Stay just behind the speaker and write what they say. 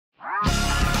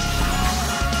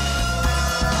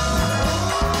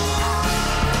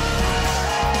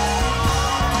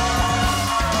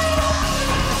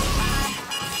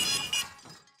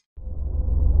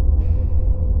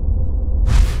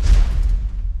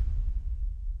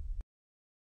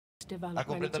a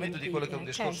completamento di quello che è un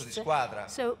discorso di squadra,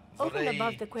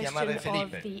 vorrei chiamare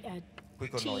Felipe qui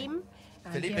con noi.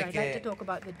 Felipe che...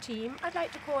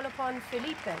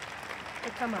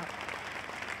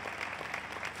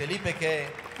 Felipe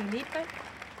che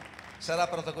sarà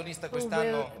protagonista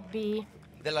quest'anno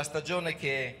della stagione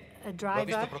che lo ha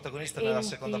visto protagonista nella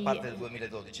seconda parte del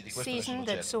 2012, di questo ne sono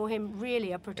certo. E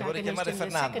vorrei chiamare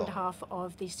Fernando.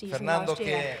 Fernando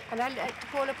che...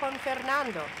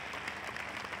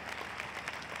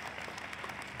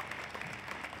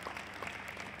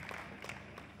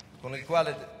 con il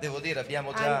quale, devo dire,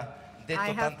 abbiamo già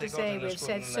detto tante cose nello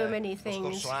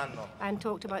scorso anno.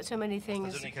 Stagione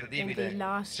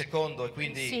incredibile, secondo, e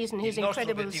quindi il nostro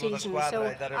obiettivo da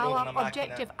squadra è dare loro una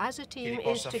macchina che li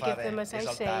possa fare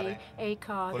esaltare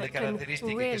con le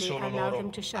caratteristiche che solo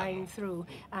loro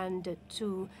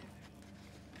hanno.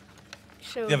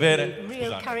 Di avere,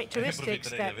 Felipe e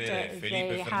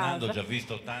Fernando, ho già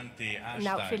visto tanti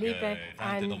hashtag,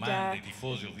 tante domande, i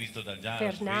tifosi, ho visto da già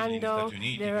Fernando,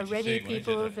 there are already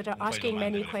people that are asking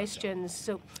many questions,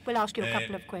 so we'll ask you a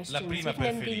couple of questions. Even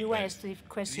in the US, the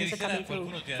questions are coming through.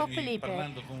 For Felipe,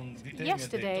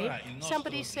 yesterday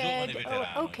somebody said,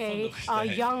 oh, okay, our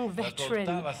young veteran.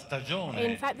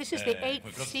 In fact, this is the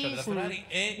 8th season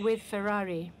with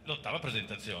Ferrari.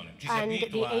 And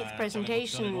the 8th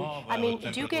presentation. I mean,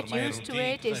 do you get used to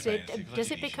it?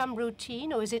 Does it become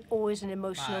routine, or is it always an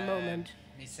emotional moment?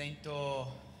 Mi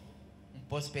sento un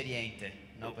po' esperiente,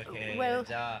 no? Perché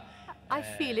già I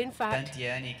feel, in fact,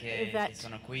 that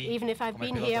even if I've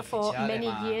been here for many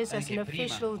years as an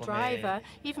official driver,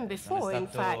 even before, in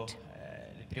fact,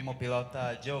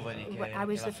 I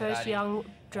was the first young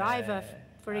driver,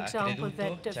 for example,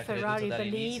 that Ferrari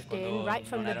believed in right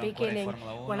from the beginning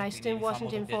when I still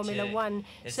wasn't in Formula One.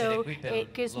 So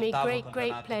it gives me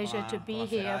great pleasure to be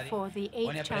here for the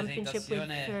 8th championship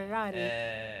with Ferrari.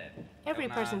 Every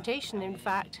presentation, in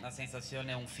fact,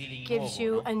 gives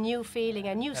you a new feeling,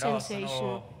 a new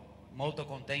sensation.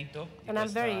 And I'm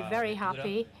very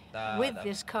happy with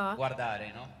this car,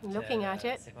 looking at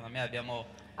it.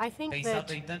 I think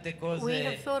that we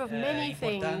have thought of many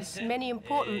things, many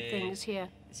important things here.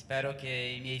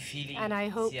 And I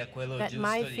hope that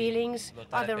my feelings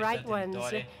are the right ones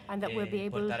and that we'll be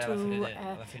able to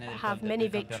have many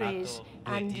victories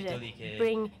and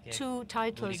bring 2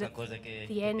 titles at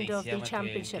the end of the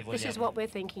championship. This is what we're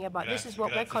thinking about. This is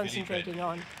what we're concentrating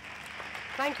on.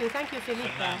 Thank you,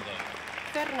 Felipe.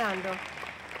 Fernando.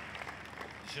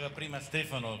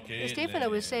 Stefano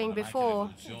was saying before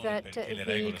that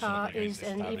the car is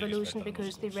an evolution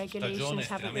because the regulations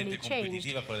haven't really changed.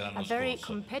 A very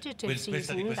competitive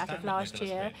season, that of last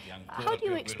year. How do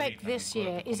you expect this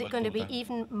year? Is it going to be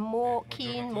even more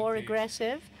keen, more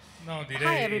aggressive?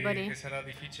 Hi, everybody.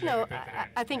 No,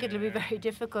 I think it will be very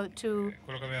difficult to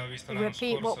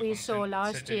repeat what we saw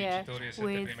last year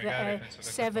with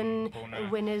 7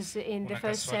 winners in the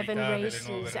first 7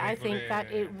 races. I think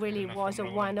that it really was a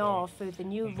one-off with the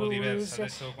new rules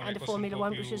and the Formula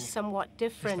One, which is somewhat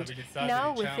different.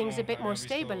 Now, with things a bit more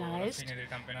stabilized,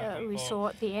 we saw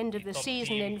at the end of the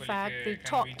season, in fact, the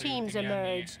top teams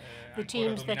emerged. The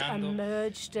teams that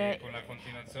emerged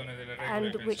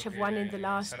and which have won in the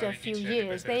last few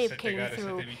years, they came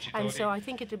through. And so I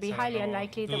think it will be highly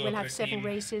unlikely that we'll have 7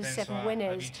 races, 7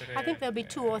 winners. I think there'll be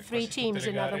 2 or 3 teams,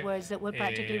 in other words, that will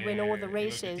practically win all the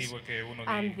races.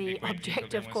 And the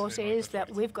objective, of course, is that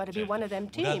we've got to be one of them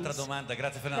teams.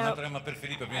 Now,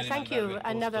 thank you.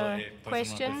 Another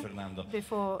question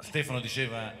before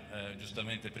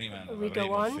we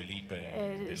go on.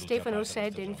 Stefano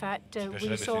said, in fact,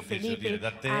 we saw Felipe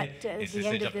at the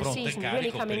end of the season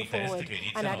really coming forward.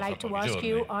 And I'd like to ask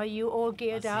you, are you all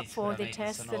geared up for the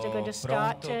tests that are going to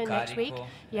start next week?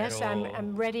 Yes,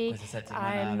 I'm ready.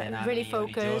 I'm really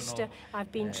focused.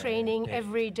 I've been training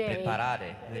every day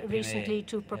recently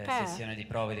to prepare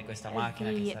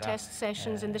the test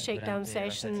sessions and the shakedown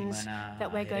sessions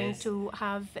that we're going to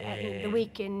have in the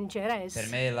week in Jerez. The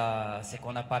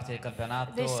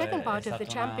second part of the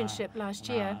championship last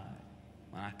year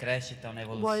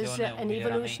was an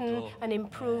evolution, an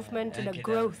improvement, and a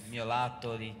growth.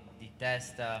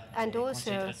 And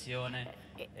also,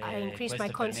 I increased my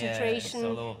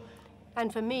concentration.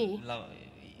 And for me,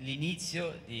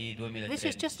 this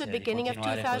is just the beginning of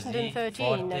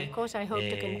 2013. Of course, I hope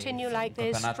to continue like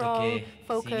this, strong,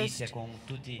 focused,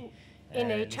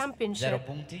 in a championship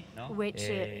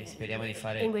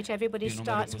in which everybody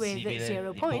starts with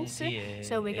 0 points.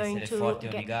 So we're going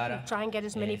to try and get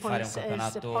as many points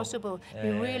as possible. Be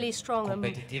really strong and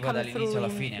come through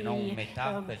in the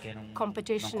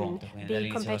competition. Be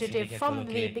competitive from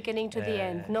the beginning to the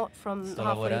end, not from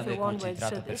halfway through onwards.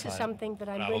 So this is something that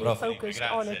I'm really focused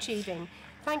on achieving.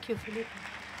 Thank you, Felipe.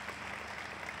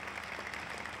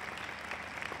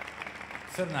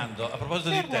 Fernando, a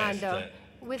proposito di test,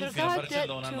 with regard to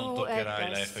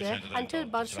tests, until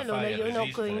Barcelona, you're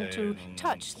not going to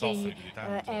touch the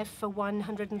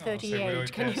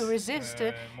F138. Can you resist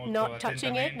not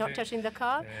touching it, not touching the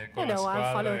car? No,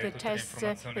 I'll follow the tests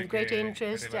with great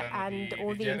interest, and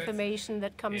all the information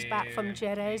that comes back from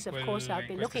Jerez, of course, I'll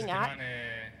be looking at.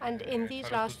 And in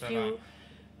these last few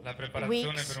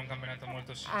weeks,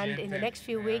 and in the next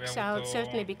few weeks, I'll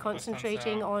certainly be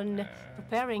concentrating on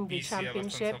preparing the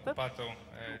championship.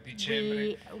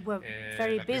 We were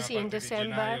very busy in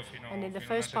December, and in the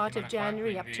first part of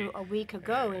January, up to a week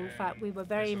ago, in fact, we were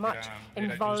very much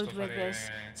involved with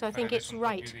this. So I think it's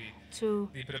right to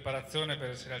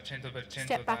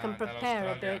step back and prepare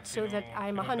a bit so that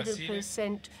I'm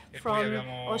 100% from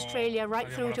Australia right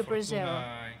through to Brazil.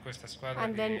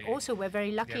 And then also we're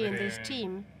very lucky in this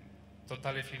team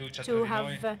to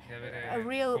have a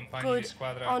real good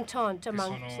entente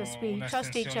amongst us. We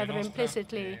trust each other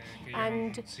implicitly,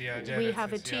 and we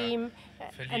have a team,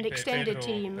 an extended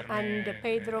team, and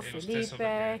Pedro, Felipe,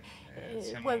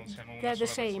 well, they're the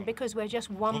same because we're just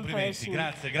one person.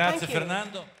 Grazie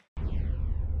Fernando.